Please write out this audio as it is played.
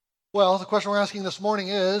Well, the question we're asking this morning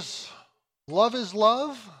is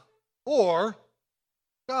love or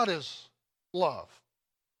God is love?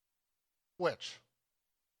 Which?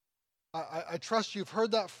 I trust you've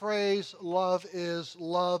heard that phrase, love is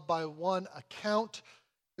love, by one account.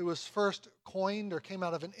 It was first coined or came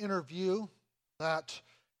out of an interview that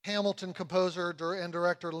Hamilton composer and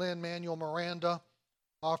director Lin-Manuel Miranda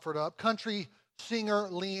offered up. Country singer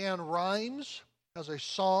LeAnn Rimes has a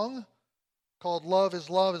song called Love is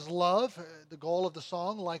Love is Love. The goal of the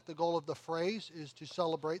song, like the goal of the phrase, is to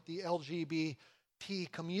celebrate the LGBT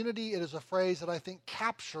community. It is a phrase that I think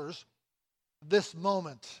captures this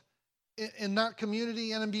moment in that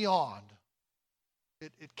community and beyond.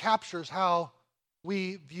 It captures how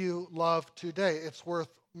we view love today. It's worth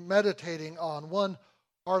meditating on. One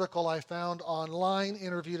article I found online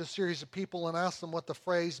interviewed a series of people and asked them what the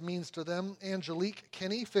phrase means to them. Angelique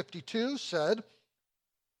Kinney, 52, said,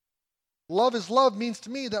 "Love is love means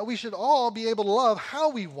to me that we should all be able to love how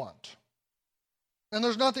we want. And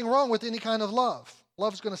there's nothing wrong with any kind of love.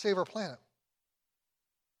 Love's going to save our planet."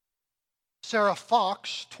 Sarah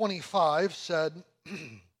Fox, 25, said,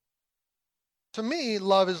 "To me,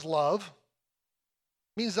 love is love.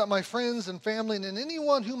 Means that my friends and family and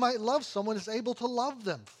anyone who might love someone is able to love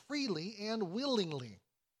them freely and willingly.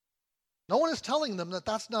 No one is telling them that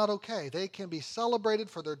that's not okay. They can be celebrated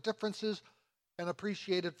for their differences and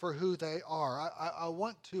appreciated for who they are." I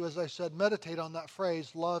want to, as I said, meditate on that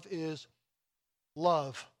phrase, love is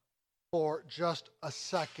love, for just a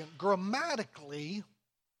second. Grammatically,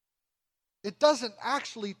 it doesn't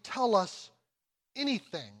actually tell us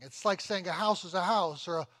anything. It's like saying a house is a house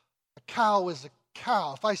or a cow is a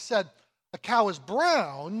cow. If I said a cow is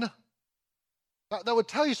brown, that would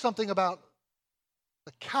tell you something about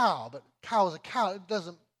the cow, but cow is a cow. It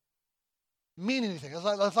doesn't mean anything.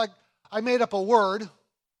 It's like I made up a word,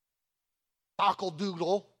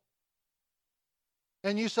 dockle-doodle,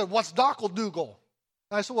 and you said, "What's dockle-doodle?"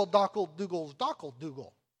 And I said, "Well, dockle-doodle's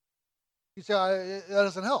dockle-doodle." You say, "That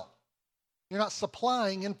doesn't help." You're not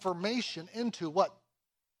supplying information into what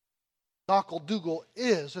dockle-doodle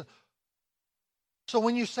is. So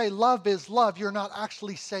when you say love is love, you're not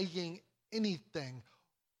actually saying anything.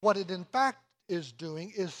 What it in fact is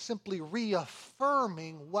doing is simply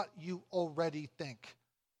reaffirming what you already think,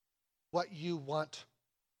 what you want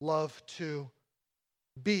love to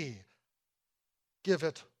be. Give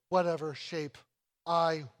it whatever shape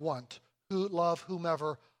I want. Love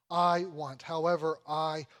whomever I want, however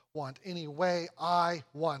I want, any way I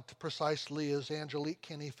want, precisely as Angelique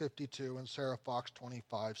Kinney, 52, and Sarah Fox,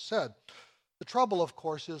 25, said. The trouble, of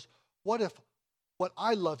course, is what if what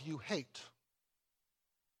I love you hate?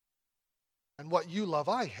 And what you love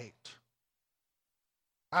I hate?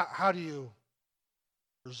 How do you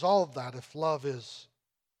resolve that if love is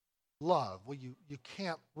love? Well, you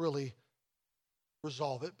can't really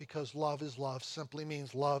resolve it, because love is love simply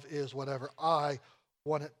means love is whatever I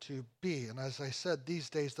want it to be. And as I said,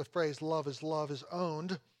 these days the phrase love is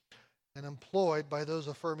owned and employed by those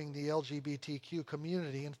affirming the LGBTQ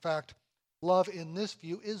community. In fact, love in this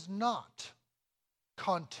view is not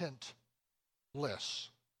contentless.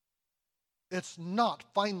 It's not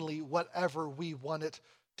finally whatever we want it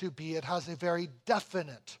to be. It has a very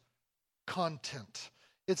definite content.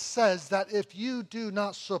 It says that if you do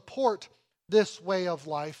not support this way of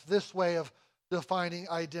life, this way of defining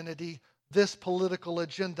identity, this political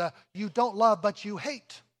agenda, you don't love, but you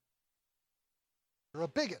hate. You're a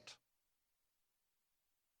bigot.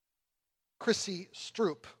 Chrissy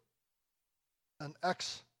Stroop, an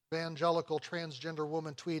ex-evangelical transgender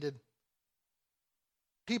woman, tweeted,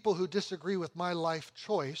 "People who disagree with my life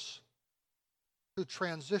choice to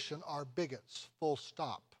transition are bigots, full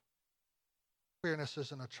stop. Queerness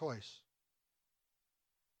isn't a choice."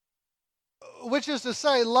 Which is to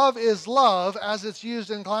say, love is love, as it's used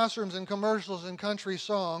in classrooms and commercials and country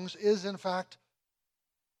songs, is in fact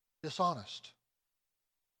dishonest.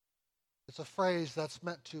 It's a phrase that's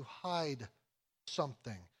meant to hide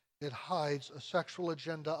something. It hides a sexual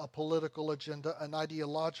agenda, a political agenda, an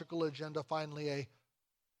ideological agenda, finally a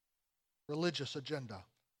religious agenda.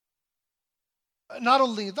 Not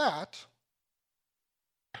only that,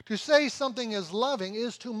 to say something is loving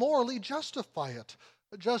is to morally justify it.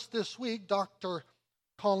 Just this week, Dr.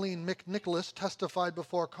 Colleen McNicholas testified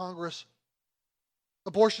before Congress,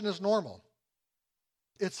 abortion is normal.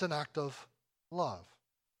 It's an act of love.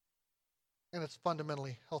 And it's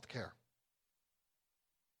fundamentally health care.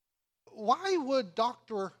 Why would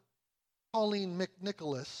Dr. Colleen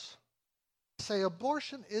McNicholas say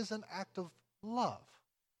abortion is an act of love?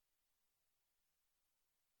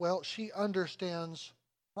 Well, she understands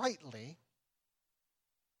rightly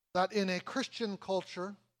that in a Christian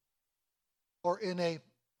culture or in a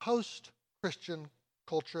post-Christian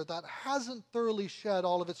culture that hasn't thoroughly shed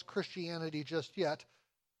all of its Christianity just yet,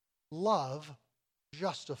 love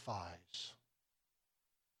justifies.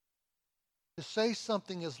 To say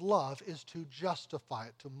something is love is to justify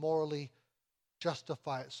it, to morally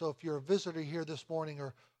justify it. So if you're a visitor here this morning,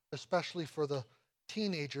 or especially for the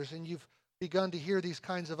teenagers, and you've begun to hear these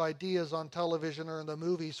kinds of ideas on television or in the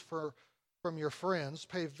movies from your friends,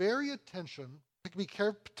 pay very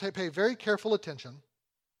careful attention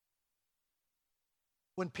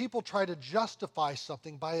when people try to justify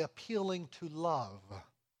something by appealing to love.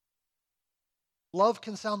 Love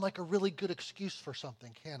can sound like a really good excuse for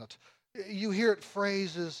something, can it? You hear it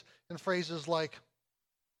in phrases like,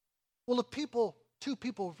 well, if two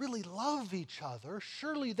people really love each other,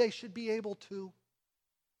 surely they should be able to.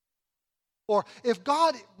 Or if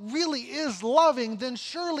God really is loving, then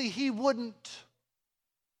surely he wouldn't.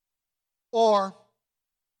 Or,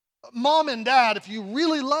 Mom and Dad, if you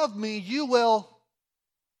really love me, you will.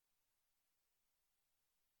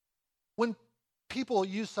 When people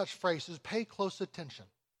use such phrases, pay close attention.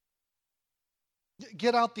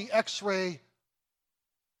 Get out the X-ray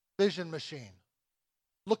vision machine.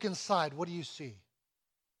 Look inside. What do you see?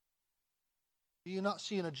 Do you not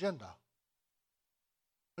see an agenda?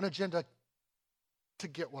 An agenda to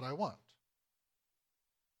get what I want.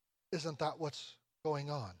 Isn't that what's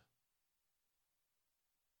going on?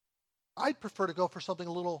 I'd prefer to go for something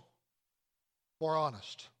a little more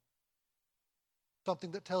honest.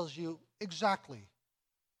 Something that tells you exactly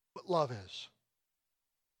what love is.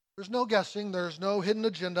 There's no guessing, there's no hidden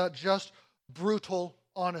agenda, just brutal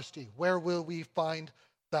honesty. Where will we find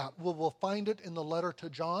that? We'll find it in the letter to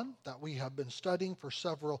John that we have been studying for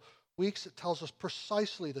several weeks. It tells us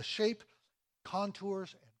precisely the shape,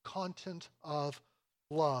 contours, and content of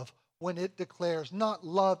love when it declares not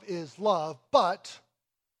love is love, but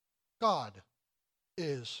God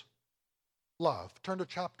is love. Turn to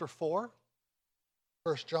chapter 4,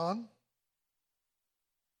 1 John.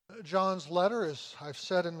 John's letter, as I've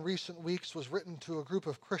said in recent weeks, was written to a group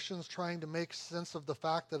of Christians trying to make sense of the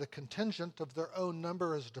fact that a contingent of their own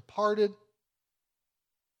number has departed.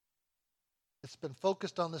 It's been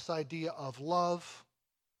focused on this idea of love.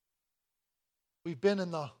 We've been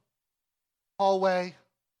in the hallway.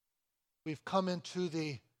 We've come into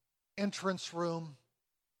the entrance room.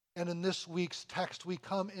 And in this week's text, we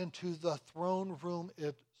come into the throne room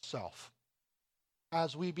itself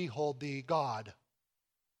as we behold the God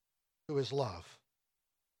who is love.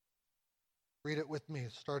 Read it with me,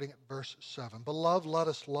 starting at verse 7. Beloved, let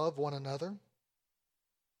us love one another,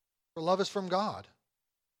 for love is from God.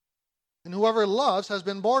 And whoever loves has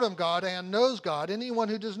been born of God and knows God. Anyone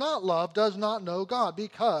who does not love does not know God,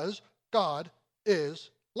 because God is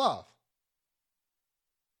love.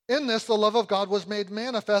 In this, the love of God was made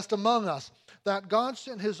manifest among us, that God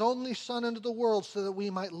sent his only Son into the world so that we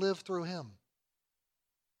might live through him.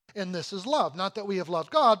 And this is love, not that we have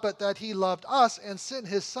loved God, but that he loved us and sent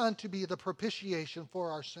his Son to be the propitiation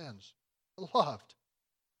for our sins. Beloved,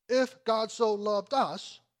 if God so loved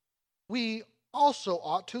us, we also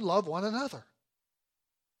ought to love one another.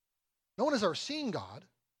 No one has ever seen God.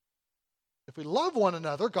 If we love one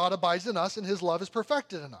another, God abides in us and his love is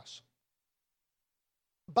perfected in us.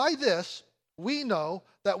 By this, we know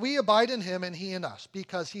that we abide in him and he in us,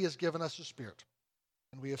 because he has given us his Spirit.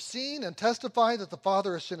 And we have seen and testified that the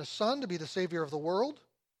Father has sent his Son to be the Savior of the world.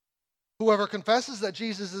 Whoever confesses that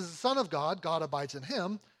Jesus is the Son of God, God abides in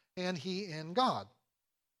him, and he in God.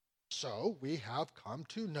 So we have come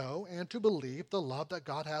to know and to believe the love that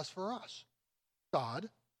God has for us. God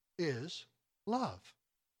is love.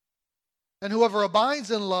 And whoever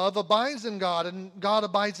abides in love abides in God, and God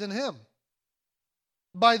abides in him.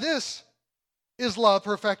 By this is love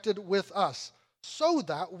perfected with us, so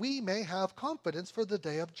that we may have confidence for the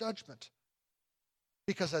day of judgment.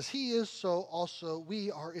 Because as he is, so also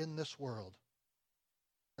we are in this world.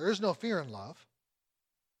 There is no fear in love,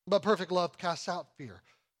 but perfect love casts out fear.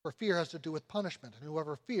 For fear has to do with punishment, and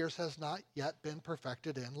whoever fears has not yet been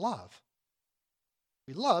perfected in love.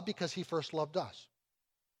 We love because he first loved us.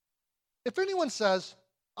 If anyone says,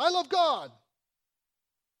 I love God,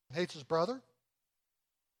 and hates his brother,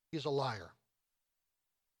 he's a liar.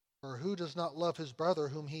 For who does not love his brother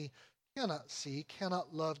whom he cannot see,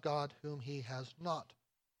 cannot love God whom he has not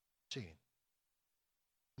seen.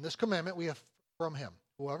 And this commandment we have from him.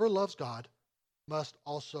 Whoever loves God must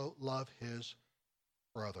also love his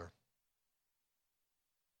brother.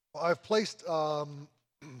 Well, I've placed the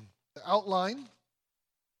outline,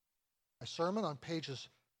 my sermon, on pages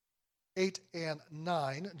 8 and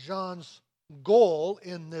 9. John's goal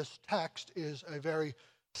in this text is a very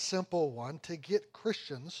simple one: to get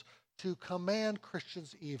Christians to command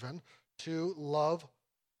Christians even to love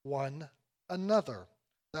one another.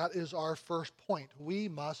 That is our first point. We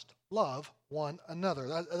must love one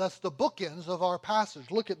another. That's the bookends of our passage.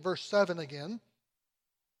 Look at verse 7 again.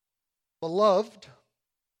 Beloved,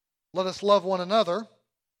 let us love one another.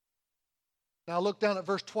 Now look down at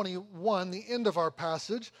verse 21, the end of our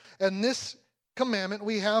passage. And this commandment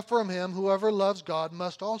we have from him, whoever loves God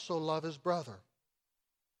must also love his brother.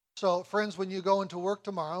 So, friends, when you go into work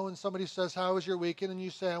tomorrow and somebody says, how was your weekend? And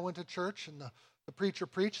you say, I went to church and the preacher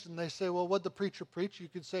preached. And they say, well, what did the preacher preach? You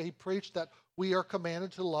could say he preached that we are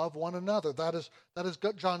commanded to love one another. That is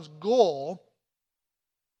John's goal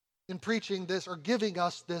in preaching this or giving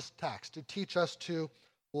us this text, to teach us to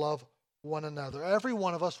love one another. Every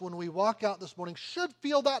one of us, when we walk out this morning, should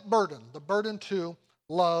feel that burden, the burden to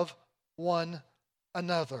love one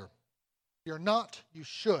another. If you're not, you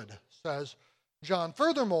should, says John.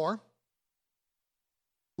 Furthermore,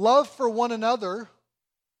 love for one another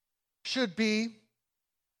should be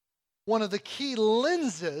one of the key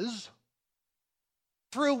lenses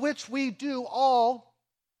through which we do all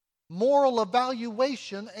moral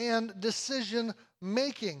evaluation and decision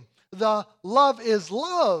making. The love is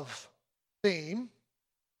love theme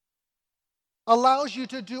allows you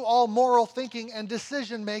to do all moral thinking and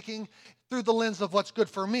decision making through the lens of what's good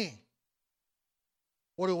for me.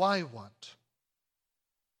 What do I want?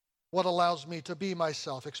 What allows me to be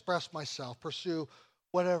myself, express myself, pursue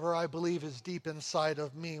whatever I believe is deep inside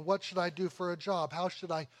of me? What should I do for a job? How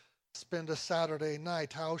should I spend a Saturday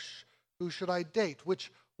night? Who should I date? Which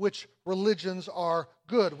religions are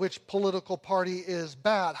good? Which political party is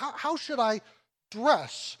bad? How should I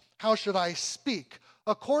dress? How should I speak?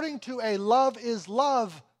 According to a love is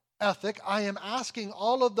love ethic, I am asking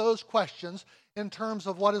all of those questions in terms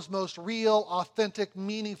of what is most real, authentic,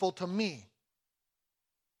 meaningful to me.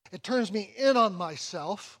 It turns me in on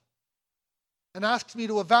myself and asks me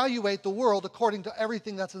to evaluate the world according to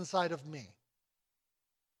everything that's inside of me.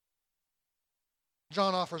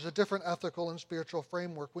 John offers a different ethical and spiritual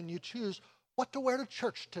framework when you choose what to wear to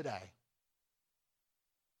church today.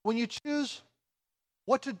 When you choose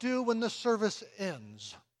what to do when the service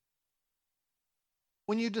ends.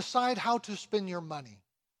 When you decide how to spend your money.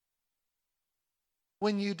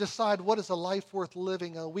 When you decide what is a life worth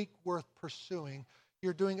living, a week worth pursuing,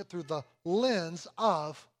 you're doing it through the lens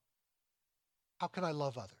of how can I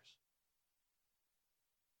love others?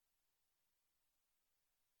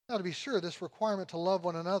 Now, to be sure, this requirement to love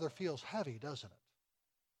one another feels heavy, doesn't it?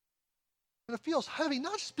 And it feels heavy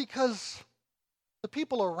not just because the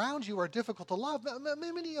people around you are difficult to love.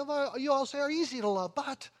 Many of you all say are easy to love,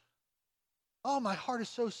 but, oh, my heart is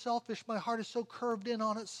so selfish. My heart is so curved in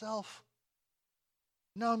on itself.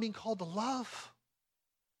 Now I'm being called to love.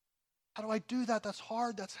 How do I do that? That's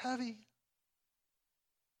hard. That's heavy.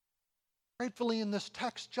 Gratefully, in this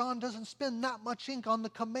text, John doesn't spend that much ink on the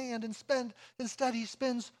command. Instead, he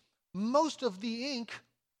spends most of the ink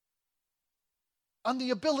on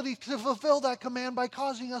the ability to fulfill that command by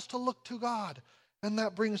causing us to look to God. And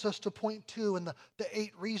that brings us to point 2 and the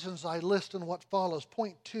 8 reasons I list in what follows.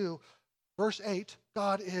 Point 2, verse 8,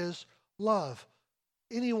 God is love.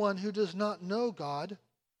 Anyone who does not know God,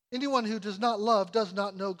 anyone who does not love does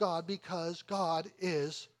not know God, because God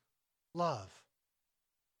is love.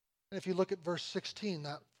 And if you look at verse 16,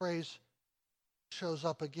 that phrase shows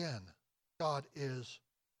up again. God is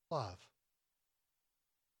love.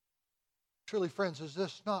 Truly, friends, is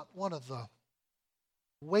this not one of the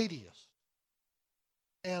weightiest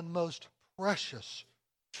and most precious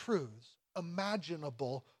truths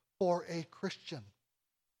imaginable for a Christian?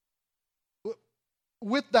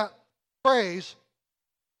 With that phrase,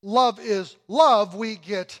 love is love, we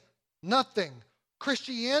get nothing.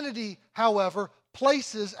 Christianity, however,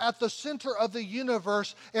 places at the center of the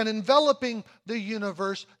universe and enveloping the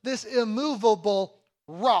universe this immovable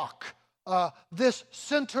rock, this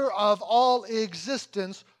center of all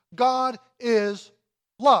existence. God is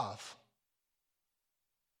love.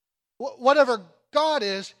 Whatever God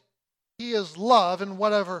is, He is love, and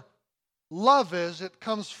whatever love is, it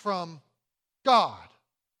comes from God.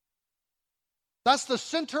 That's the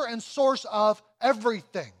center and source of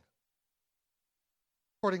everything,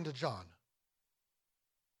 according to John.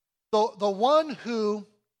 The one who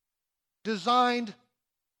designed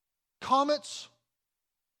comets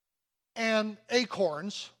and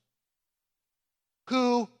acorns,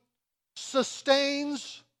 who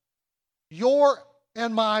sustains your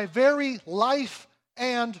and my very life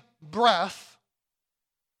and breath,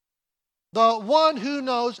 the one who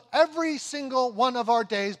knows every single one of our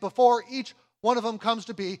days before each one of them comes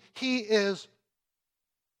to be, He is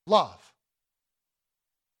love.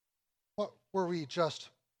 What were we just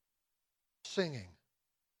singing.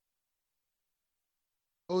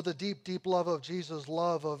 Oh, the deep, deep love of Jesus,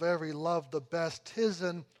 love of every love the best. 'Tis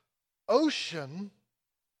an ocean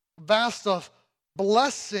vast of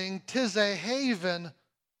blessing, 'tis a haven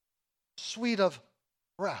sweet of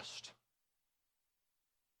rest.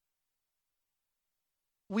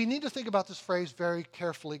 We need to think about this phrase very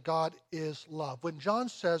carefully. God is love. When John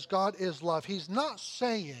says God is love, he's not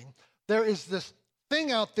saying there is this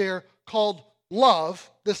thing out there called love,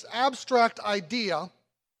 this abstract idea,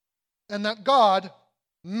 and that God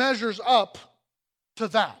measures up to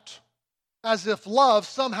that. As if love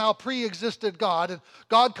somehow pre-existed God, and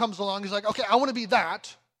God comes along, he's like, okay, I want to be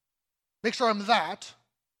that. Make sure I'm that. That's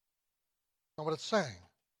not what it's saying.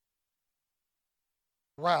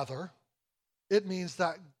 Rather, it means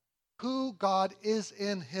that who God is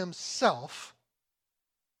in himself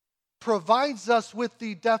provides us with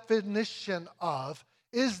the definition of,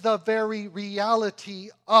 is the very reality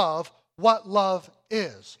of what love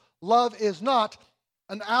is. Love is not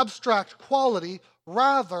an abstract quality.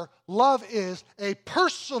 Rather, love is a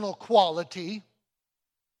personal quality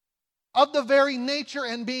of the very nature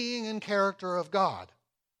and being and character of God.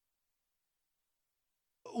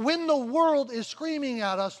 When the world is screaming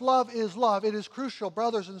at us, love is love, it is crucial,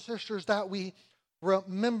 brothers and sisters, that we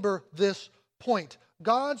remember this point.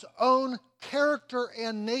 God's own character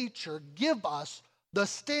and nature give us the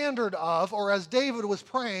standard of, or as David was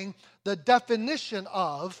praying, the definition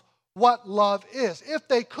of what love is. If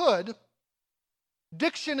they could,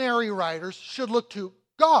 dictionary writers should look to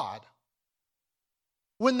God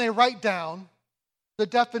when they write down the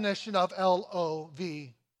definition of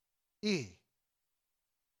L-O-V-E.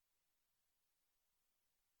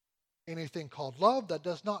 Anything called love that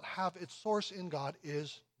does not have its source in God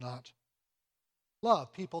is not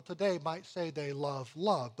love. People today might say they love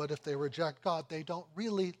love, but if they reject God, they don't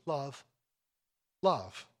really love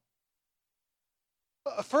love.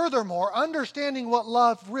 Furthermore, understanding what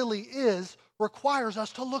love really is requires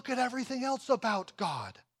us to look at everything else about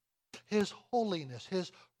God. His holiness,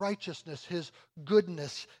 his righteousness, his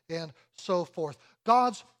goodness, and so forth.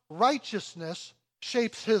 God's righteousness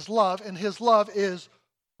shapes his love, and his love is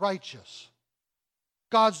righteous.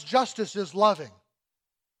 God's justice is loving,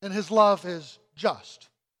 and his love is just.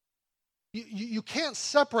 You can't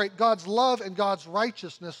separate God's love and God's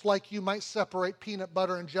righteousness like you might separate peanut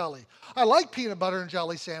butter and jelly. I like peanut butter and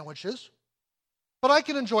jelly sandwiches, but I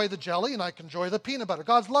can enjoy the jelly and I can enjoy the peanut butter.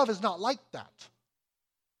 God's love is not like that.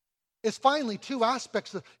 It's finally two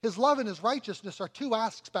aspects. His love and his righteousness are two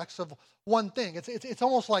aspects of one thing. It's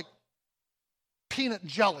almost like peanut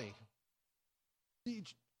jelly.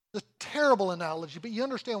 It's a terrible analogy, but you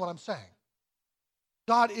understand what I'm saying.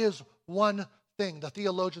 God is one thing. The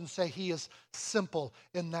theologians say he is simple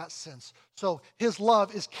in that sense. So his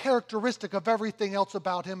love is characteristic of everything else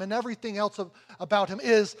about him, and everything else about him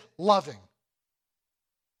is loving.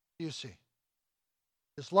 You see,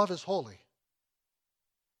 his love is holy.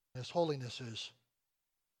 His holiness is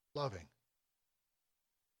loving.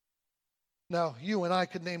 Now, you and I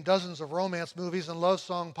could name dozens of romance movies and love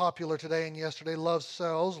songs popular today and yesterday. Love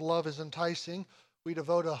sells. Love is enticing. We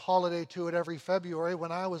devote a holiday to it every February.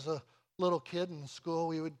 When I was a little kid in school,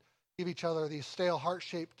 we would give each other these stale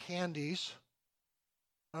heart-shaped candies.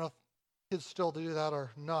 I don't know if kids still do that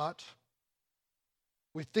or not.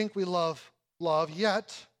 We think we love love,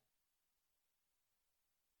 yet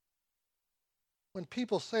when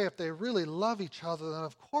people say if they really love each other, then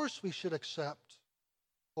of course we should accept.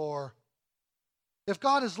 Or if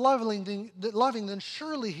God is loving, then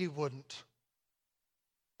surely he wouldn't.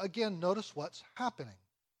 Again, notice what's happening.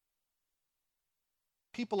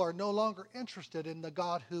 People are no longer interested in the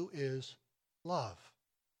God who is love.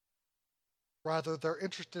 Rather, they're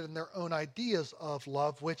interested in their own ideas of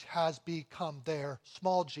love, which has become their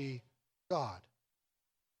small g God.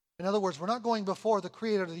 In other words, we're not going before the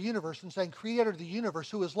creator of the universe and saying, creator of the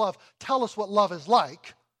universe, who is love, tell us what love is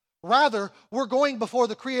like. Rather, we're going before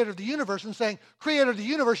the creator of the universe and saying, creator of the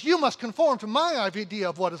universe, you must conform to my idea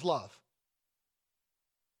of what is love.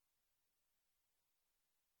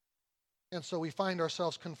 And so we find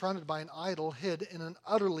ourselves confronted by an idol hid in an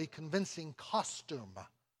utterly convincing costume.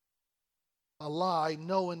 A lie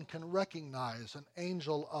no one can recognize, an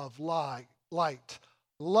angel of light.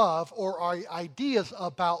 Love, or our ideas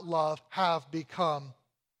about love, have become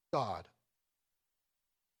God.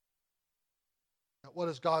 Now, what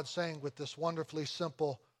is God saying with this wonderfully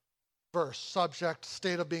simple verse? Subject,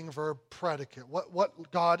 state of being, verb, predicate.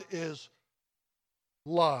 What God is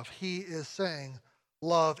love. He is saying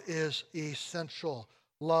love is essential.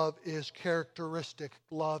 Love is characteristic.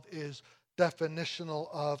 Love is definitional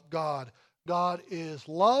of God. God is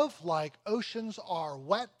love, like oceans are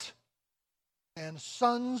wet and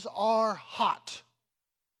suns are hot.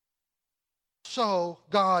 So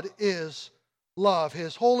God is love.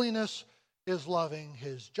 His holiness is loving.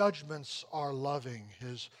 His judgments are loving.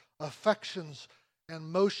 His affections and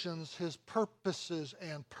motions, his purposes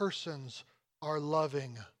and persons are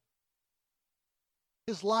loving.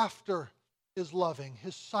 His laughter is loving.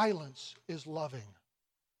 His silence is loving.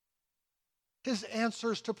 His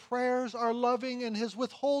answers to prayers are loving, and his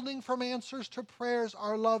withholding from answers to prayers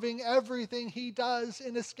are loving. Everything he does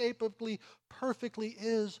inescapably, perfectly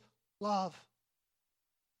is love.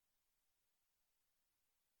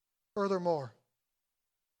 Furthermore,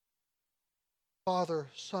 Father,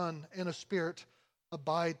 Son, and a Spirit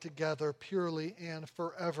abide together purely and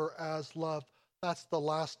forever as love. That's the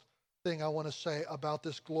last thing I want to say about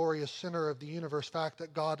this glorious center of the universe fact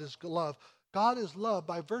that God is love. God is love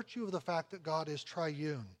by virtue of the fact that God is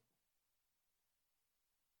triune.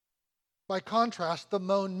 By contrast, the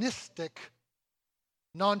monistic,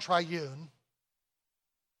 non-triune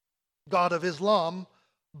God of Islam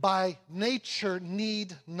by nature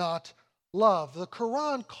need not love. The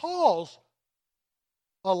Quran calls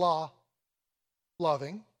Allah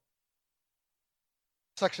loving.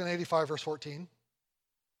 Section 85, verse 14.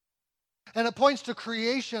 And it points to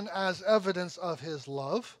creation as evidence of his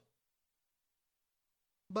love.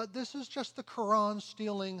 But this is just the Quran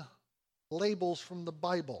stealing labels from the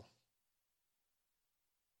Bible.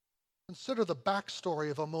 Consider the backstory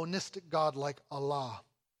of a monistic God like Allah.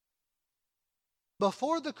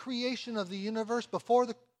 Before the creation of the universe, before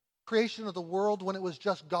the creation of the world, when it was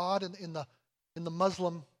just God in the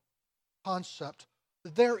Muslim concept,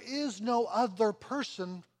 there is no other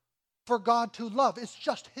person for God to love. It's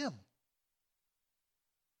just him.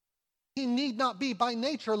 He need not be by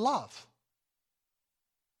nature love.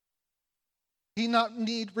 He not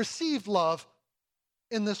need receive love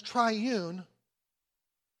in this triune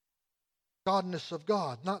godness of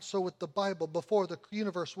God. Not so with the Bible. Before the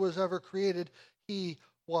universe was ever created, he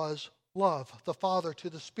was love. The Father to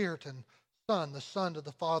the Spirit and Son, the Son to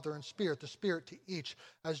the Father and Spirit, the Spirit to each.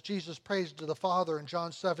 As Jesus prays to the Father in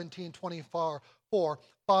John 17:24,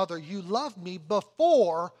 Father, you loved me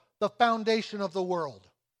before the foundation of the world.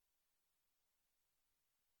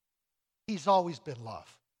 He's always been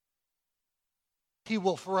love. He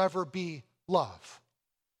will forever be love.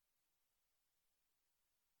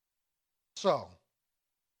 So,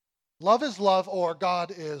 love is love, or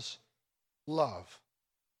God is love.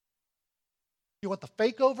 You want the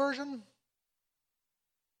fake-o version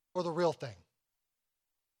or the real thing?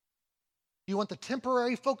 You want the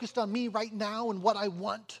temporary, focused on me right now and what I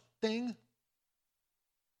want thing?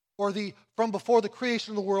 Or the from before the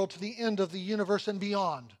creation of the world to the end of the universe and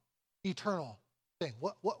beyond, eternal thing?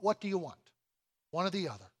 What do you want? One or the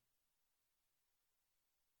other.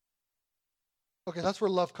 Okay, that's where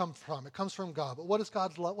love comes from. It comes from God. But what is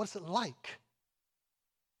God's love? What is it like?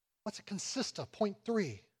 What's it consist of? Point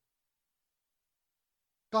 3.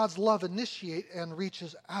 God's love initiates and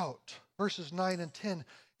reaches out. Verses 9 and 10.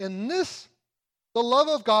 In this, the love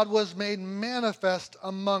of God was made manifest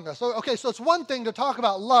among us. Okay, so it's one thing to talk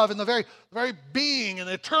about love in the very being and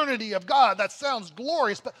eternity of God. That sounds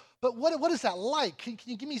glorious. But what is that like? Can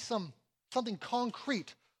you give me something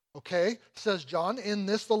concrete? Okay, says John, in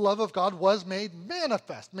this the love of God was made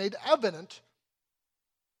manifest, made evident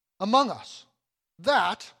among us,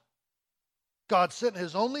 that God sent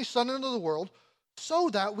his only Son into the world so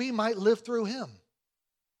that we might live through him.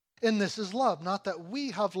 And this is love, not that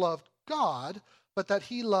we have loved God, but that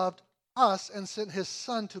he loved us and sent his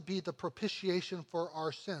Son to be the propitiation for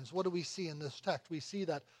our sins. What do we see in this text? We see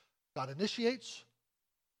that God initiates,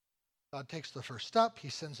 God takes the first step, he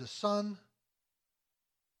sends his Son.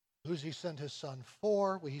 Who's he sent his Son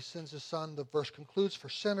for? Well, he sends his Son, the verse concludes, for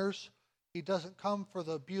sinners. He doesn't come for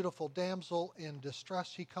the beautiful damsel in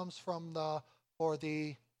distress. He comes for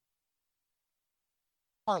the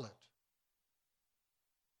harlot.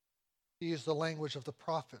 He used the language of the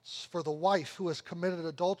prophets. For the wife who has committed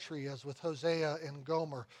adultery, as with Hosea and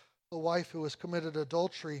Gomer. The wife who has committed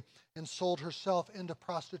adultery and sold herself into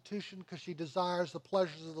prostitution because she desires the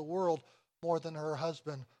pleasures of the world more than her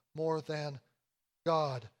husband, more than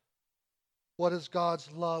God. What is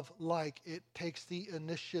God's love like? It takes the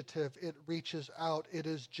initiative. It reaches out. It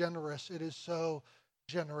is generous. It is so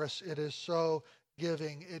generous. It is so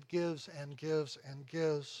giving. It gives and gives and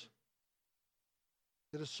gives.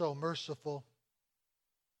 It is so merciful.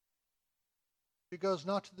 It goes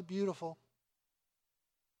not to the beautiful,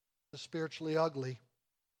 the spiritually ugly,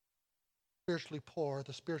 spiritually poor,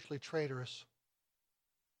 the spiritually traitorous.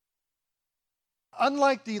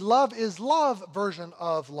 Unlike the love is love version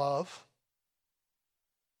of love,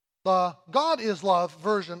 the God is love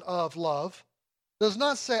version of love, does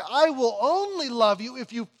not say, I will only love you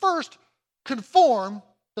if you first conform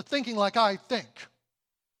to thinking like I think.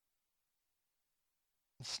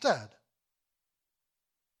 Instead,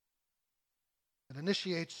 it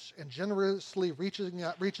initiates and generously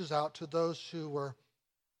reaches out to those who were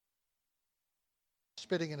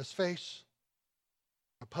spitting in his face,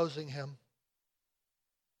 opposing him.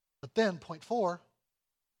 But then, point four,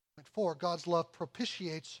 God's love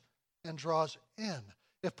propitiates and draws in.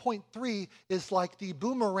 If point 3 is like the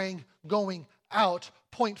boomerang going out,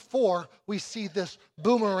 point 4, we see this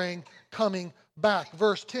boomerang coming back.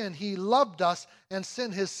 Verse 10, he loved us and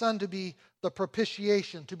sent his son to be the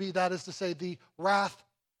propitiation, to be, that is to say, the wrath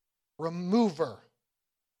remover.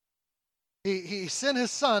 He sent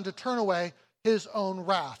his son to turn away his own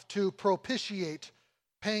wrath, to propitiate,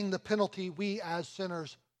 paying the penalty we as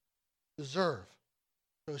sinners deserve.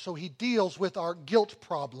 So he deals with our guilt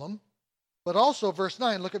problem. But also verse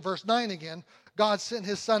 9, look at verse 9 again. God sent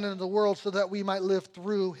his son into the world so that we might live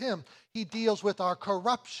through him. He deals with our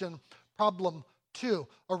corruption problem too.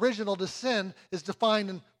 Original to sin is defined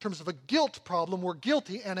in terms of a guilt problem. We're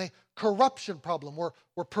guilty, and a corruption problem.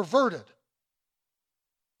 We're perverted.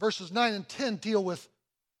 Verses 9 and 10 deal with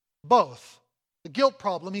both. The guilt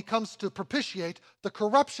problem, he comes to propitiate. The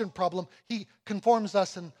corruption problem, he conforms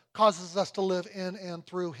us and causes us to live in and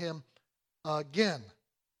through him again.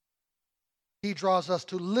 He draws us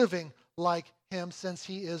to living like him, since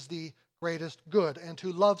he is the greatest good. And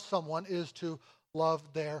to love someone is to love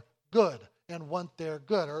their good and want their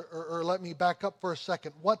good. Or let me back up for a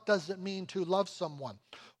second. What does it mean to love someone?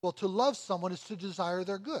 Well, to love someone is to desire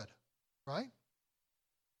their good, right?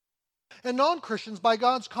 And non-Christians, by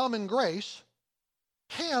God's common grace,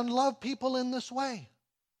 can love people in this way.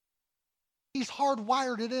 He's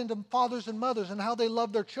hardwired it into fathers and mothers and how they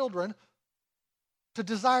love their children, to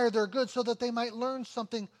desire their good so that they might learn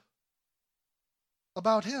something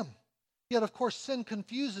about him. Yet, of course, sin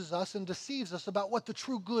confuses us and deceives us about what the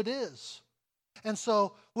true good is. And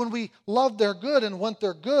so when we love their good and want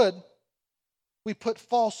their good, we put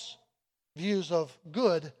false views of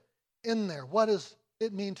good in there. What does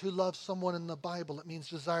it mean to love someone in the Bible? It means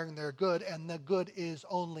desiring their good, and the good is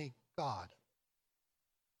only God.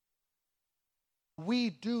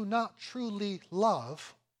 We do not truly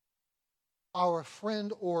love our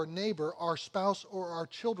friend or neighbor, our spouse or our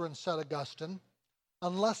children, said Augustine,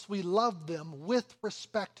 unless we love them with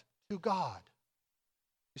respect to God.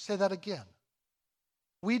 You say that again.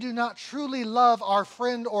 We do not truly love our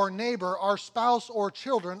friend or neighbor, our spouse or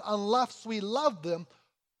children, unless we love them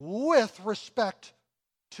with respect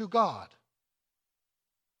to God.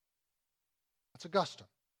 That's Augustine.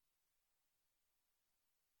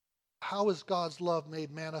 How is God's love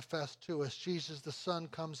made manifest to us? Jesus the Son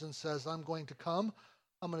comes and says, I'm going to come.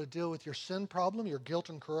 I'm going to deal with your sin problem, your guilt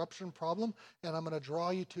and corruption problem, and I'm going to draw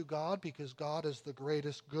you to God because God is the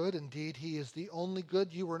greatest good. Indeed, he is the only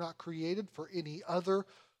good. You were not created for any other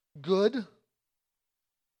good.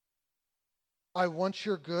 I want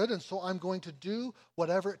your good, and so I'm going to do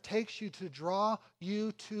whatever it takes you to draw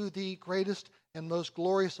you to the greatest and most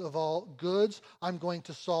glorious of all goods. I'm going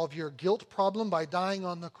to solve your guilt problem by dying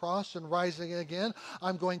on the cross and rising again.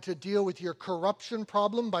 I'm going to deal with your corruption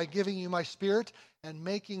problem by giving you my Spirit and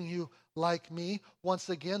making you like me. Once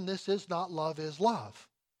again, this is not love is love.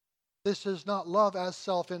 This is not love as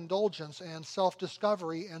self-indulgence and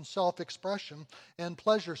self-discovery and self-expression and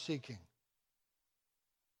pleasure-seeking.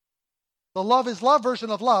 The love is love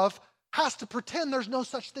version of love has to pretend there's no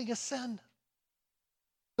such thing as sin.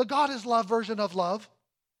 The God is love version of love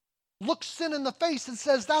looks sin in the face and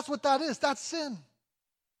says, that's what that is. That's sin.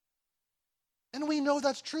 And we know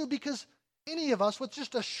that's true because any of us with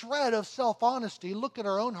just a shred of self-honesty look at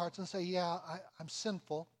our own hearts and say, yeah, I'm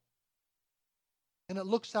sinful. And it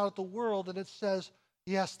looks out at the world and it says,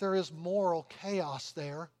 yes, there is moral chaos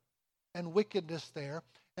there and wickedness there.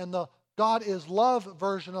 And the God is love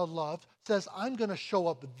version of love says, I'm going to show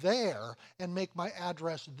up there and make my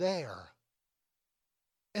address there.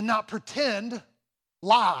 And not pretend,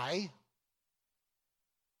 lie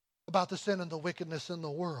about the sin and the wickedness in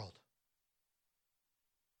the world.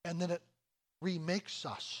 And then it remakes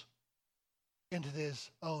us into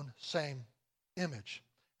his own same image.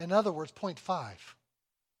 In other words, point 5.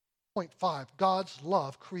 Point 5, God's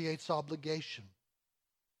love creates obligation.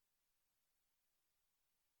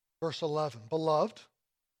 Verse 11, beloved,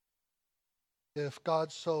 if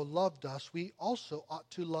God so loved us, we also ought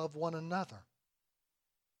to love one another.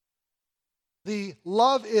 The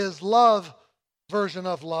love is love version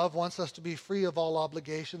of love wants us to be free of all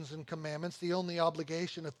obligations and commandments. The only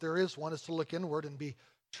obligation, if there is one, is to look inward and be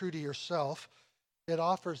true to yourself. It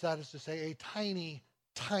offers, that is to say, a tiny,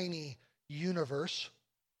 tiny universe,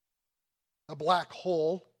 a black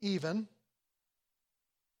hole even,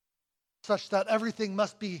 such that everything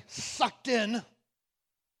must be sucked in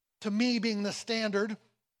to me being the standard.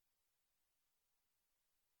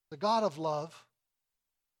 The God of love,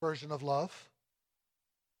 version of love,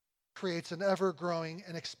 creates an ever-growing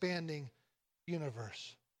and expanding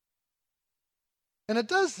universe. And it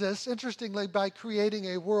does this, interestingly, by creating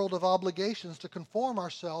a world of obligations to conform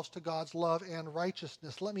ourselves to God's love and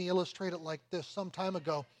righteousness. Let me illustrate it like this. Some time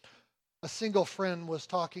ago, a single friend was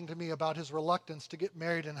talking to me about his reluctance to get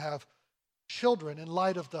married and have children in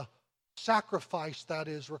light of the sacrifice that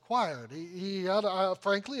is required. He had,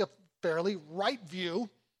 frankly, a fairly right view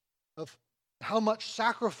of how much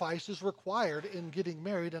sacrifice is required in getting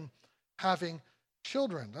married and having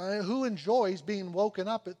children. Who enjoys being woken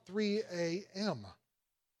up at 3 a.m.?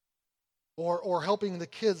 Or helping the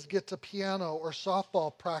kids get to piano or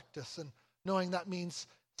softball practice and knowing that means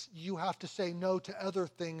you have to say no to other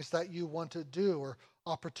things that you want to do or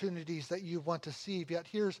opportunities that you want to see. Yet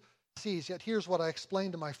here's what I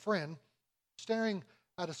explained to my friend. Staring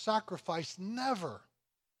at a sacrifice never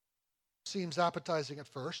seems appetizing at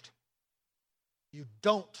first. You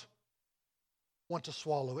don't want to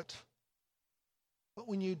swallow it. But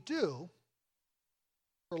when you do,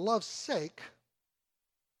 for love's sake,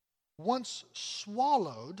 once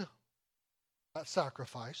swallowed that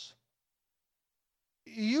sacrifice,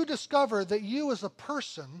 you discover that you as a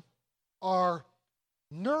person are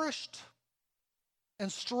nourished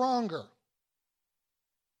and stronger.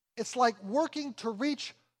 It's like working to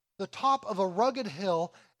reach the top of a rugged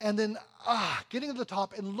hill and then getting to the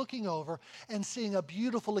top and looking over and seeing a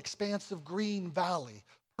beautiful expansive green valley,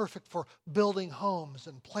 perfect for building homes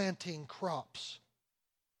and planting crops.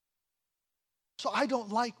 So I don't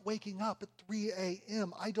like waking up at 3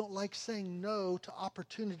 a.m. I don't like saying no to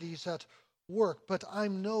opportunities at work. But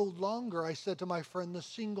I'm no longer, I said to my friend, the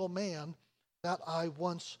single man that I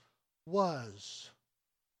once was.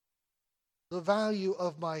 The value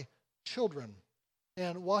of my children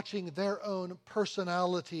and watching their own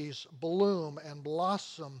personalities bloom and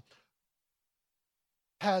blossom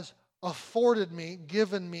has afforded me,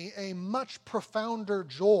 given me a much profounder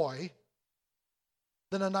joy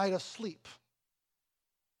than a night of sleep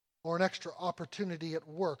or an extra opportunity at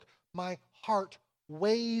work. My heart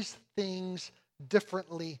weighs things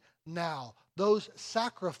differently now. Those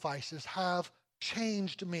sacrifices have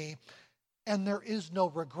changed me, and there is no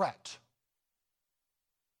regret.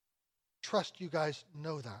 Trust you guys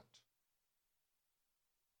know that.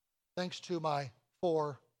 Thanks to my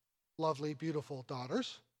 4 lovely, beautiful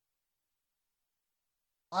daughters,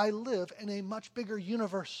 I live in a much bigger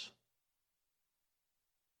universe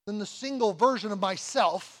than the single version of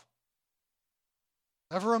myself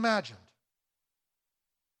ever imagined.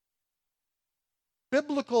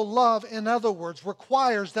 Biblical love, in other words,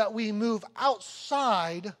 requires that we move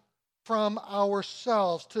outside from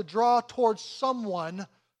ourselves to draw towards someone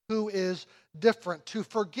who is different, to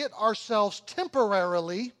forget ourselves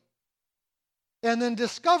temporarily and then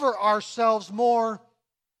discover ourselves more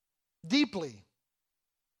deeply,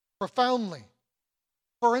 profoundly.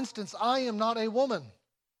 For instance, I am not a woman,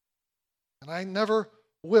 and I never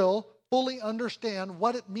will fully understand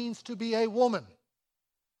what it means to be a woman.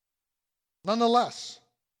 Nonetheless,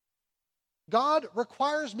 God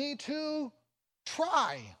requires me to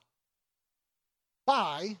try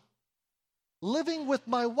by living with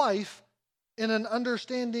my wife in an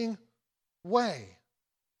understanding way.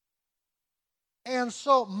 And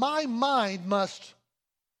so my mind must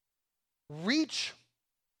reach,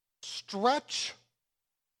 stretch,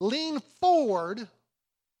 lean forward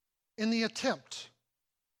in the attempt.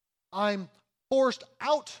 I'm forced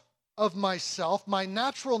out of myself, my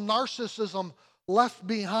natural narcissism left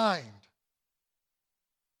behind.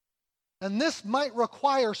 And this might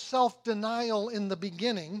require self-denial in the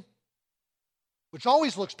beginning, which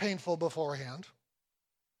always looks painful beforehand.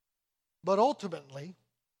 But ultimately,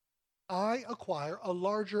 I acquire a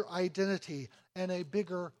larger identity and a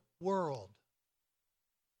bigger world.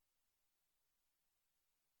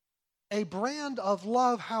 A brand of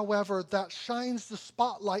love, however, that shines the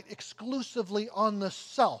spotlight exclusively on the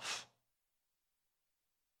self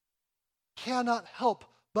cannot help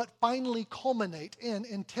but finally culminate in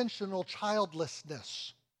intentional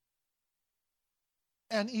childlessness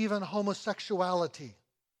and even homosexuality,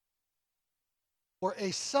 where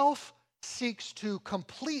a self seeks to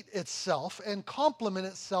complete itself and complement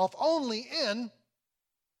itself only in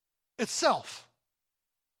itself,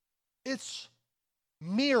 its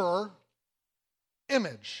mirror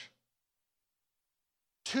image.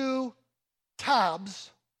 2 tabs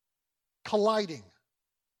colliding.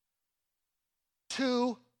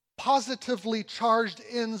 2 positively charged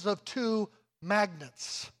ends of two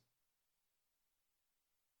magnets,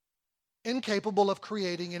 incapable of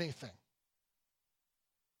creating anything.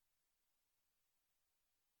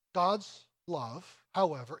 God's love,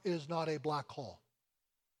 however, is not a black hole.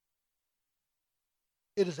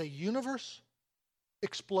 It is a universe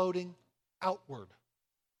exploding outward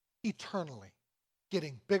eternally,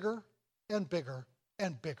 getting bigger and bigger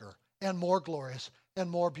and bigger and more glorious and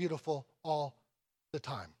more beautiful all the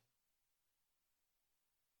time.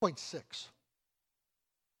 Point 6.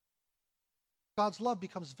 God's love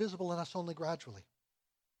becomes visible in us only gradually.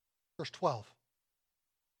 Verse 12.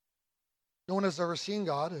 No one has ever seen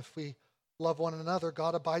God. If we love one another,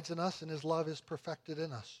 God abides in us and his love is perfected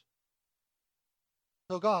in us.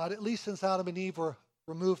 So God, at least since Adam and Eve were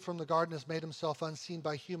removed from the garden, has made himself unseen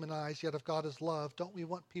by human eyes. Yet if God is love, don't we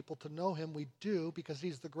want people to know him? We do, because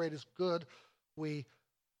he's the greatest good. We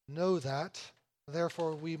know that.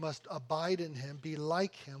 Therefore, we must abide in him, be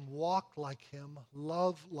like him, walk like him,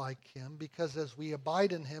 love like him, because as we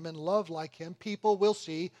abide in him and love like him, people will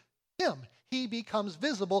see him. He becomes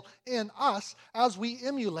visible in us as we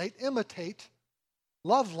emulate, imitate,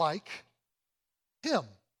 love like him.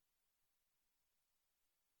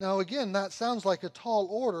 Now again, that sounds like a tall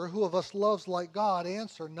order. Who of us loves like God?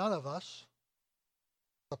 Answer, none of us,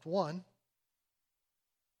 except one.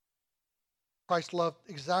 Christ loved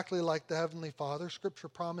exactly like the Heavenly Father. Scripture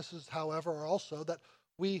promises, however, also that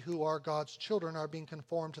we who are God's children are being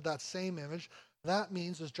conformed to that same image. That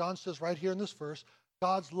means, as John says right here in this verse,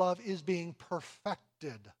 God's love is being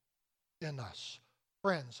perfected in us.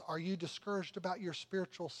 Friends, are you discouraged about your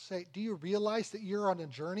spiritual state? Do you realize that you're on a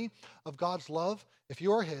journey of God's love? If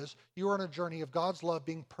you're his, you're on a journey of God's love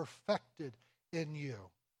being perfected in you.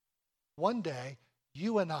 One day,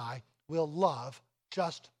 you and I will love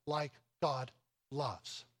just like God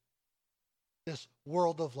loves. This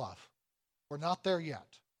world of love. We're not there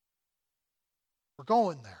yet. We're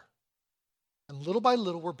going there. And little by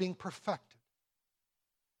little, we're being perfected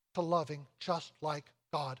to loving just like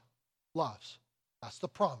God loves. That's the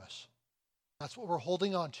promise. That's what we're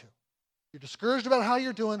holding on to. You're discouraged about how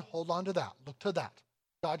you're doing, hold on to that. Look to that.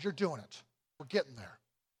 God, you're doing it. We're getting there.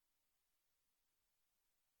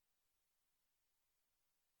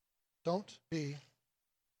 Don't be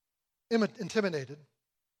intimidated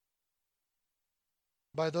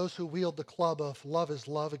by those who wield the club of love is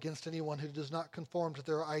love against anyone who does not conform to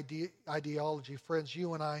their ideology. Friends,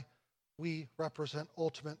 you and I, we represent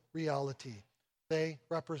ultimate reality. They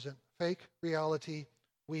represent fake reality.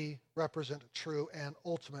 We represent true and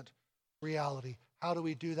ultimate reality. How do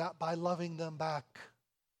we do that? By loving them back.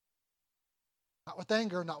 Not with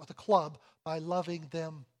anger, not with a club, by loving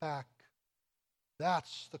them back.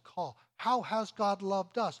 That's the call. How has God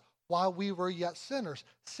loved us? While we were yet sinners,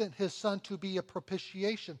 sent his Son to be a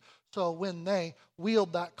propitiation. So when they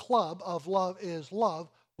wield that club of love is love,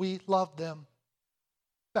 we love them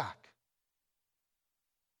back.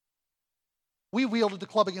 We wielded the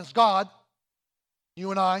club against God,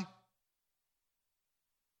 you and I.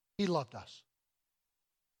 He loved us.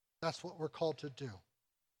 That's what we're called to do.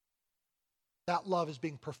 That love is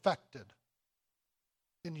being perfected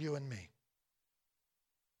in you and me.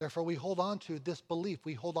 Therefore, we hold on to this belief.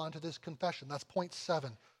 We hold on to this confession. That's point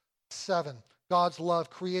 7. 7. God's love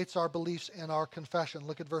creates our beliefs and our confession.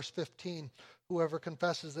 Look at verse 15. Whoever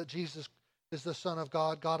confesses that Jesus is the Son of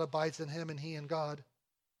God, God abides in him and he in God.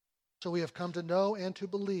 So we have come to know and to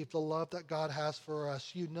believe the love that God has for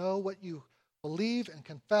us. You know what you believe and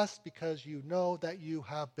confess because you know that you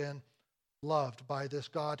have been loved by this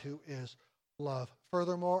God who is love.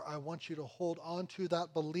 Furthermore, I want you to hold on to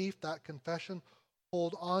that belief, that confession.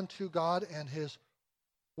 Hold on to God and his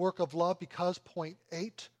work of love because point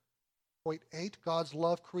 8, God's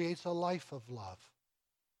love creates a life of love.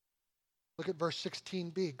 Look at verse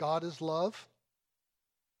 16b. God is love,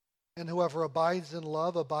 and whoever abides in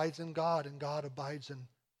love abides in God, and God abides in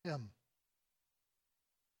him.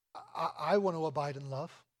 I want to abide in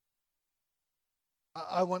love.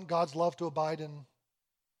 I want God's love to abide in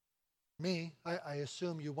me. I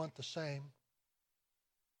assume you want the same.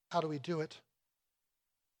 How do we do it?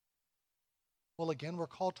 Well, again, we're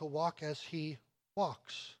called to walk as he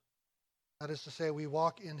walks. That is to say, we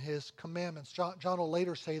walk in his commandments. John will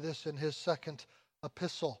later say this in his second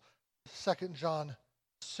epistle, 2 John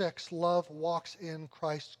 6. Love walks in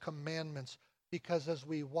Christ's commandments, because as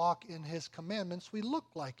we walk in his commandments, we look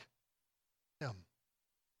like him.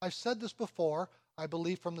 I've said this before, I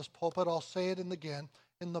believe from this pulpit, I'll say it again.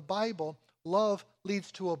 In the Bible, love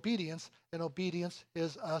leads to obedience, and obedience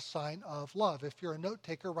is a sign of love. If you're a note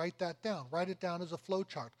taker, write that down. Write it down as a flow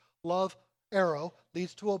chart. Love, arrow,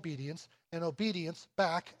 leads to obedience, And obedience,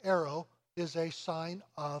 back arrow, is a sign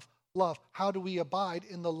of love. How do we abide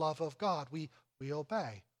in the love of God? We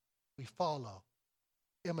obey, we follow,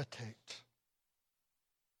 imitate.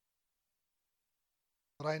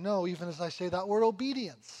 But I know, even as I say that word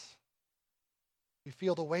obedience, we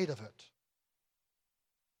feel the weight of it.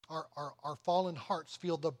 Our fallen hearts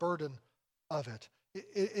feel the burden of it.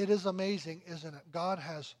 It is amazing, isn't it? God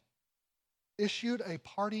has issued a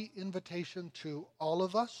party invitation to all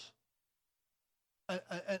of us,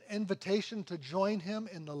 an invitation to join him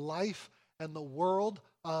in the life and the world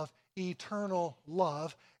of eternal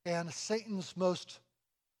love. And Satan's most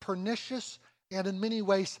pernicious and in many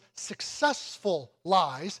ways successful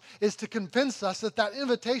lies is to convince us that that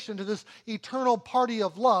invitation to this eternal party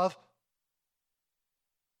of love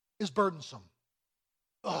is burdensome.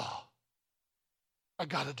 Oh, I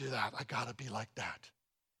got to do that. I got to be like that.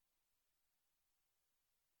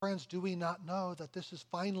 Friends, do we not know that this is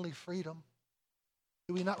finally freedom?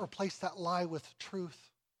 Do we not replace that lie with truth?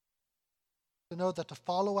 To know that to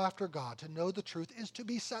follow after God, to know the truth, is to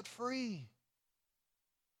be set free.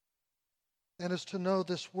 And is to know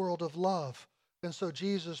this world of love. And so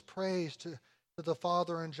Jesus prays to the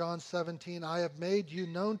Father in John 17, I have made you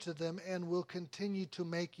known to them and will continue to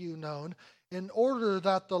make you known, in order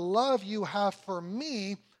that the love you have for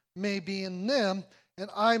me may be in them, and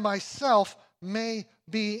I myself may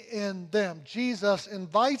be in them. Jesus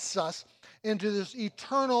invites us into this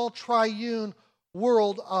eternal triune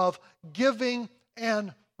world of giving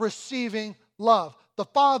and receiving love. The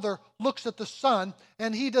Father looks at the Son,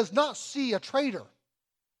 and he does not see a traitor.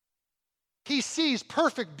 He sees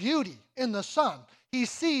perfect beauty in the Son. He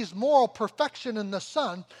sees moral perfection in the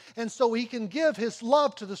Son, and so he can give his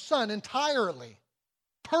love to the Son entirely,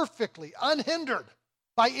 perfectly, unhindered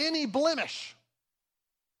by any blemish,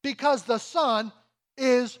 because the Son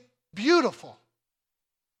is beautiful.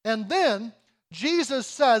 And then Jesus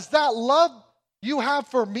says, that love you have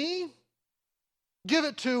for me, give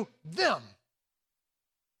it to them.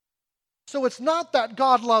 So it's not that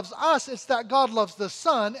God loves us, it's that God loves the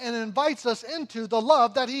Son and invites us into the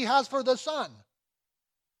love that he has for the Son.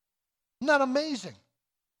 Isn't that amazing?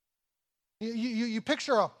 You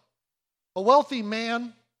picture a wealthy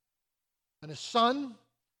man and his son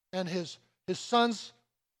and his son's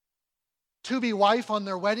to-be wife on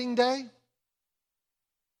their wedding day.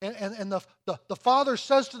 And the father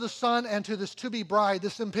says to the son and to this to-be bride,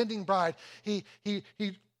 this impending bride, he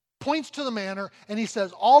points to the manor and he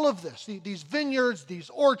says, all of this, these vineyards,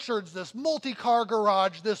 these orchards, this multi-car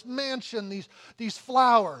garage, this mansion, these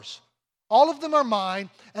flowers, all of them are mine,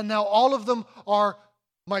 and now all of them are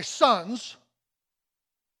my son's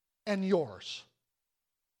and yours,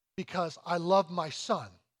 because I love my son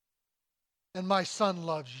and my son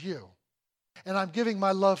loves you, and I'm giving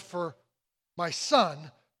my love for my son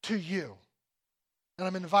to you, and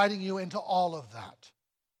I'm inviting you into all of that.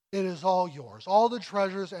 It is all yours. All the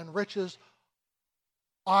treasures and riches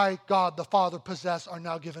I, God the Father, possess are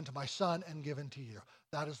now given to my Son and given to you.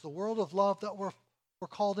 That is the world of love that we're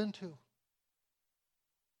called into.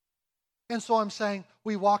 And so I'm saying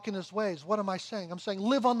we walk in his ways. What am I saying? I'm saying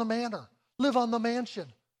live on the manor. Live on the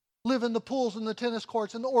mansion. Live in the pools and the tennis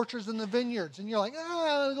courts and the orchards and the vineyards. And you're like, I'm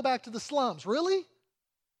going to go back to the slums. Really?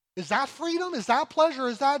 Is that freedom? Is that pleasure?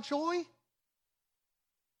 Is that joy?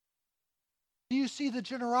 Do you see the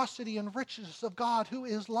generosity and riches of God, who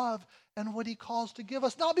is love, and what he calls to give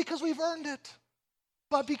us? Not because we've earned it,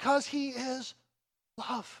 but because he is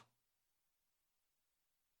love.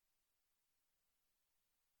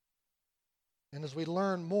 And as we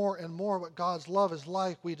learn more and more what God's love is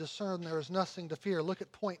like, we discern there is nothing to fear. Look at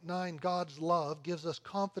point 9. God's love gives us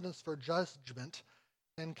confidence for judgment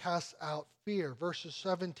and casts out fear. Verses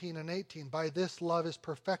 17 and 18. By this love is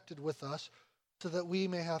perfected with us, so that we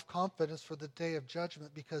may have confidence for the day of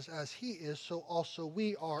judgment, because as he is, so also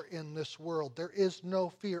we are in this world. There is no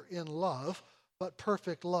fear in love, but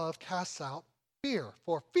perfect love casts out fear.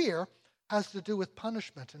 For fear has to do with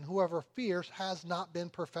punishment, and whoever fears has not been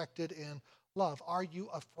perfected in love. Are you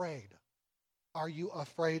afraid? Are you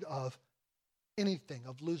afraid of anything?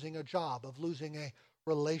 Of losing a job, of losing a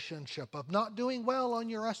relationship, of not doing well on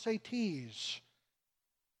your SATs?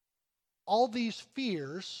 All these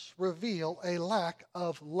fears reveal a lack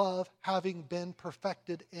of love having been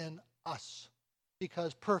perfected in us,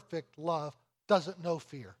 because perfect love doesn't know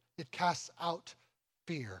fear. It casts out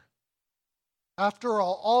fear. After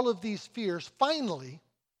all of these fears finally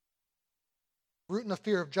root in a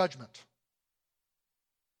fear of judgment.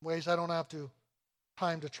 Ways I don't have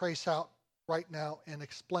time to trace out right now and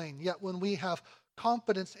explain. Yet when we have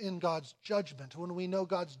confidence in God's judgment, when we know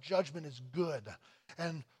God's judgment is good,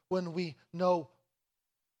 and when we know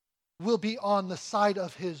we'll be on the side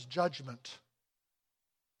of his judgment,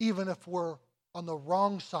 even if we're on the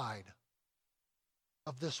wrong side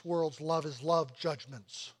of this world's love is love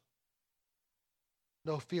judgments.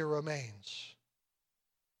 No fear remains.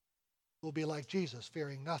 We'll be like Jesus,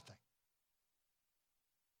 fearing nothing.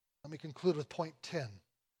 Let me conclude with point 10.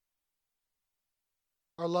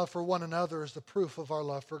 Our love for one another is the proof of our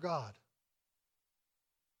love for God.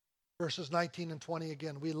 Verses 19 and 20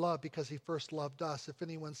 again, we love because he first loved us. If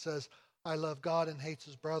anyone says, I love God and hates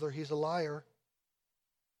his brother, he's a liar.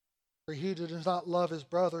 For he who does not love his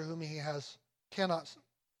brother whom he has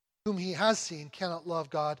seen cannot love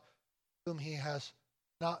God whom he has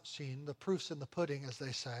not seen. The proof's in the pudding, as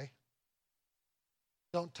they say.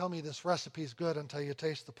 Don't tell me this recipe's good until you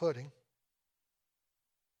taste the pudding.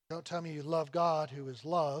 Don't tell me you love God, who is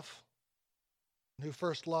love, and who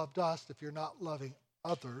first loved us, if you're not loving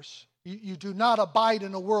others. You do not abide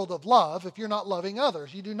in a world of love if you're not loving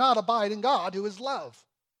others. You do not abide in God, who is love.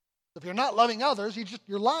 If you're not loving others,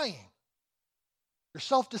 you're lying. You're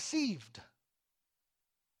self-deceived.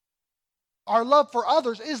 Our love for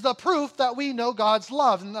others is the proof that we know God's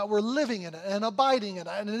love and that we're living in it and abiding in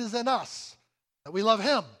it, and it is in us, that we love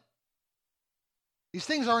him. These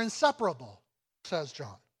things are inseparable, says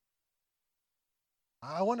John.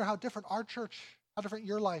 I wonder how different our church, how different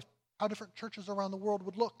your life, how different churches around the world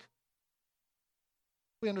would look.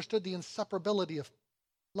 We understood the inseparability of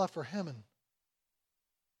love for him and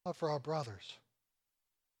love for our brothers.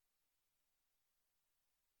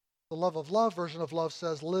 The love of love version of love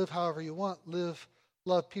says, live however you want.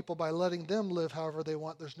 Love people by letting them live however they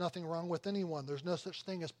want. There's nothing wrong with anyone. There's no such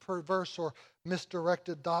thing as perverse or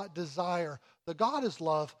misdirected desire. The God is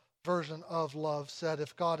love version of love said,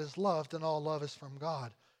 if God is love, then all love is from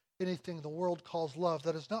God. Anything the world calls love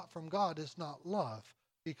that is not from God is not love,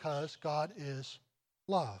 because God is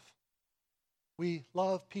love. We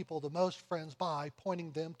love people the most, friends, by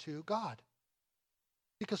pointing them to God,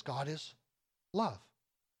 because God is love.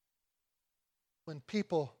 When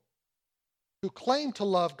people who claim to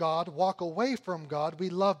love God walk away from God, we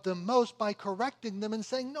love them most by correcting them and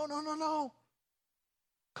saying, no.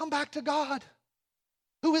 Come back to God,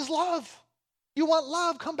 who is love. You want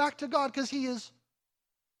love? Come back to God, because he is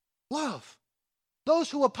love. Those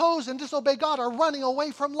who oppose and disobey God are running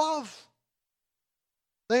away from love.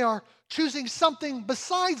 They are choosing something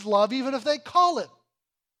besides love, even if they call it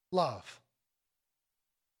love.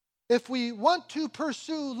 If we want to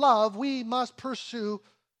pursue love, we must pursue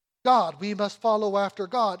God. We must follow after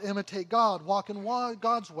God, imitate God, walk in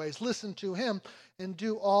God's ways, listen to him, and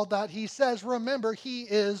do all that he says. Remember, he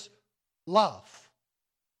is love.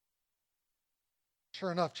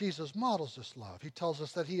 Sure enough, Jesus models this love. He tells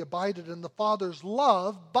us that he abided in the Father's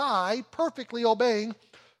love by perfectly obeying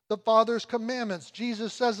the Father's commandments.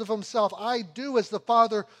 Jesus says of himself, I do as the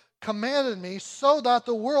Father commanded me, so that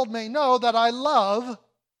the world may know that I love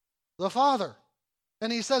the Father.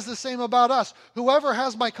 And he says the same about us. Whoever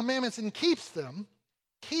has my commandments and keeps them,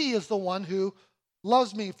 he is the one who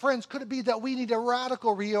loves me. Friends, could it be that we need a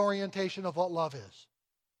radical reorientation of what love is?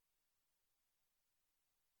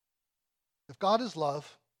 If God is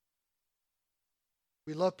love,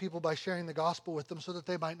 we love people by sharing the gospel with them so that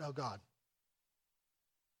they might know God.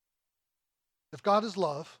 If God is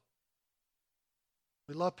love,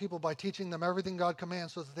 we love people by teaching them everything God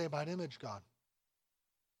commands so that they might image God.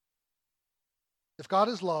 If God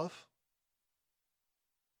is love,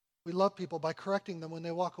 we love people by correcting them when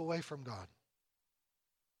they walk away from God.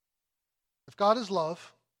 If God is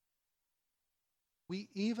love, we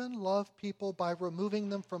even love people by removing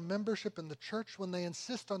them from membership in the church when they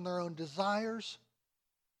insist on their own desires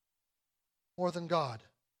more than God,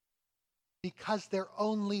 because their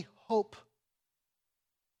only hope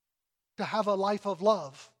to have a life of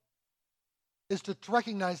love is to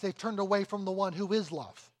recognize they've turned away from the one who is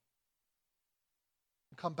love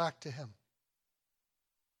and come back to him.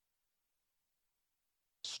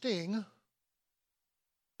 Sting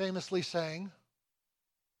famously sang,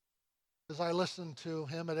 as I listened to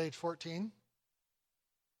him at age 14,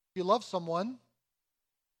 if you love someone,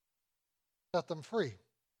 set them free.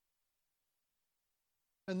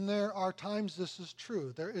 And there are times this is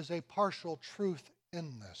true. There is a partial truth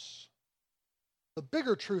in this. The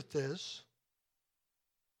bigger truth is,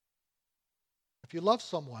 if you love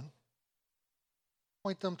someone,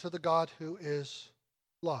 point them to the God who is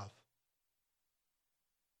love.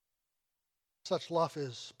 Such love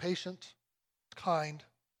is patient, kind,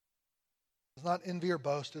 does not envy or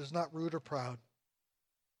boast, it is not rude or proud,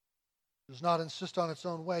 it does not insist on its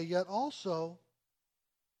own way, yet also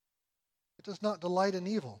it does not delight in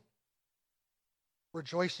evil,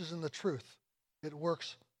 rejoices in the truth, it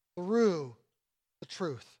works through the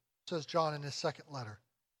truth. says John in his second letter.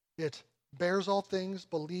 It bears all things,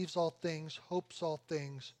 believes all things, hopes all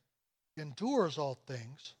things, endures all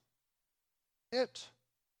things. It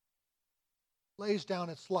lays down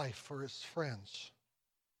its life for its friends.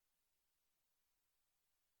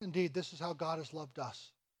 Indeed, this is how God has loved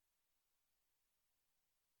us.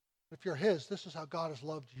 If you're His, this is how God has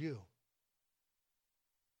loved you.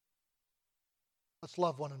 Let's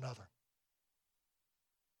love one another.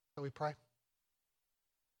 Shall we pray?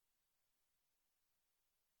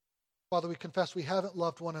 Father, we confess we haven't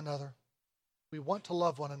loved one another. We want to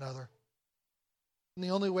love one another. And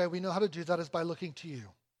the only way we know how to do that is by looking to you,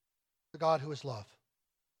 the God who is love.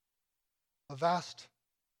 A vast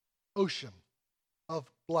ocean of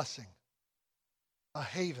blessing, a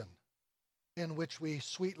haven in which we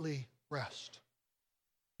sweetly rest.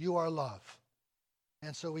 You are love,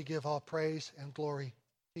 and so we give all praise and glory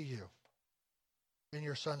to you. In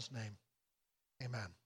your Son's name, amen.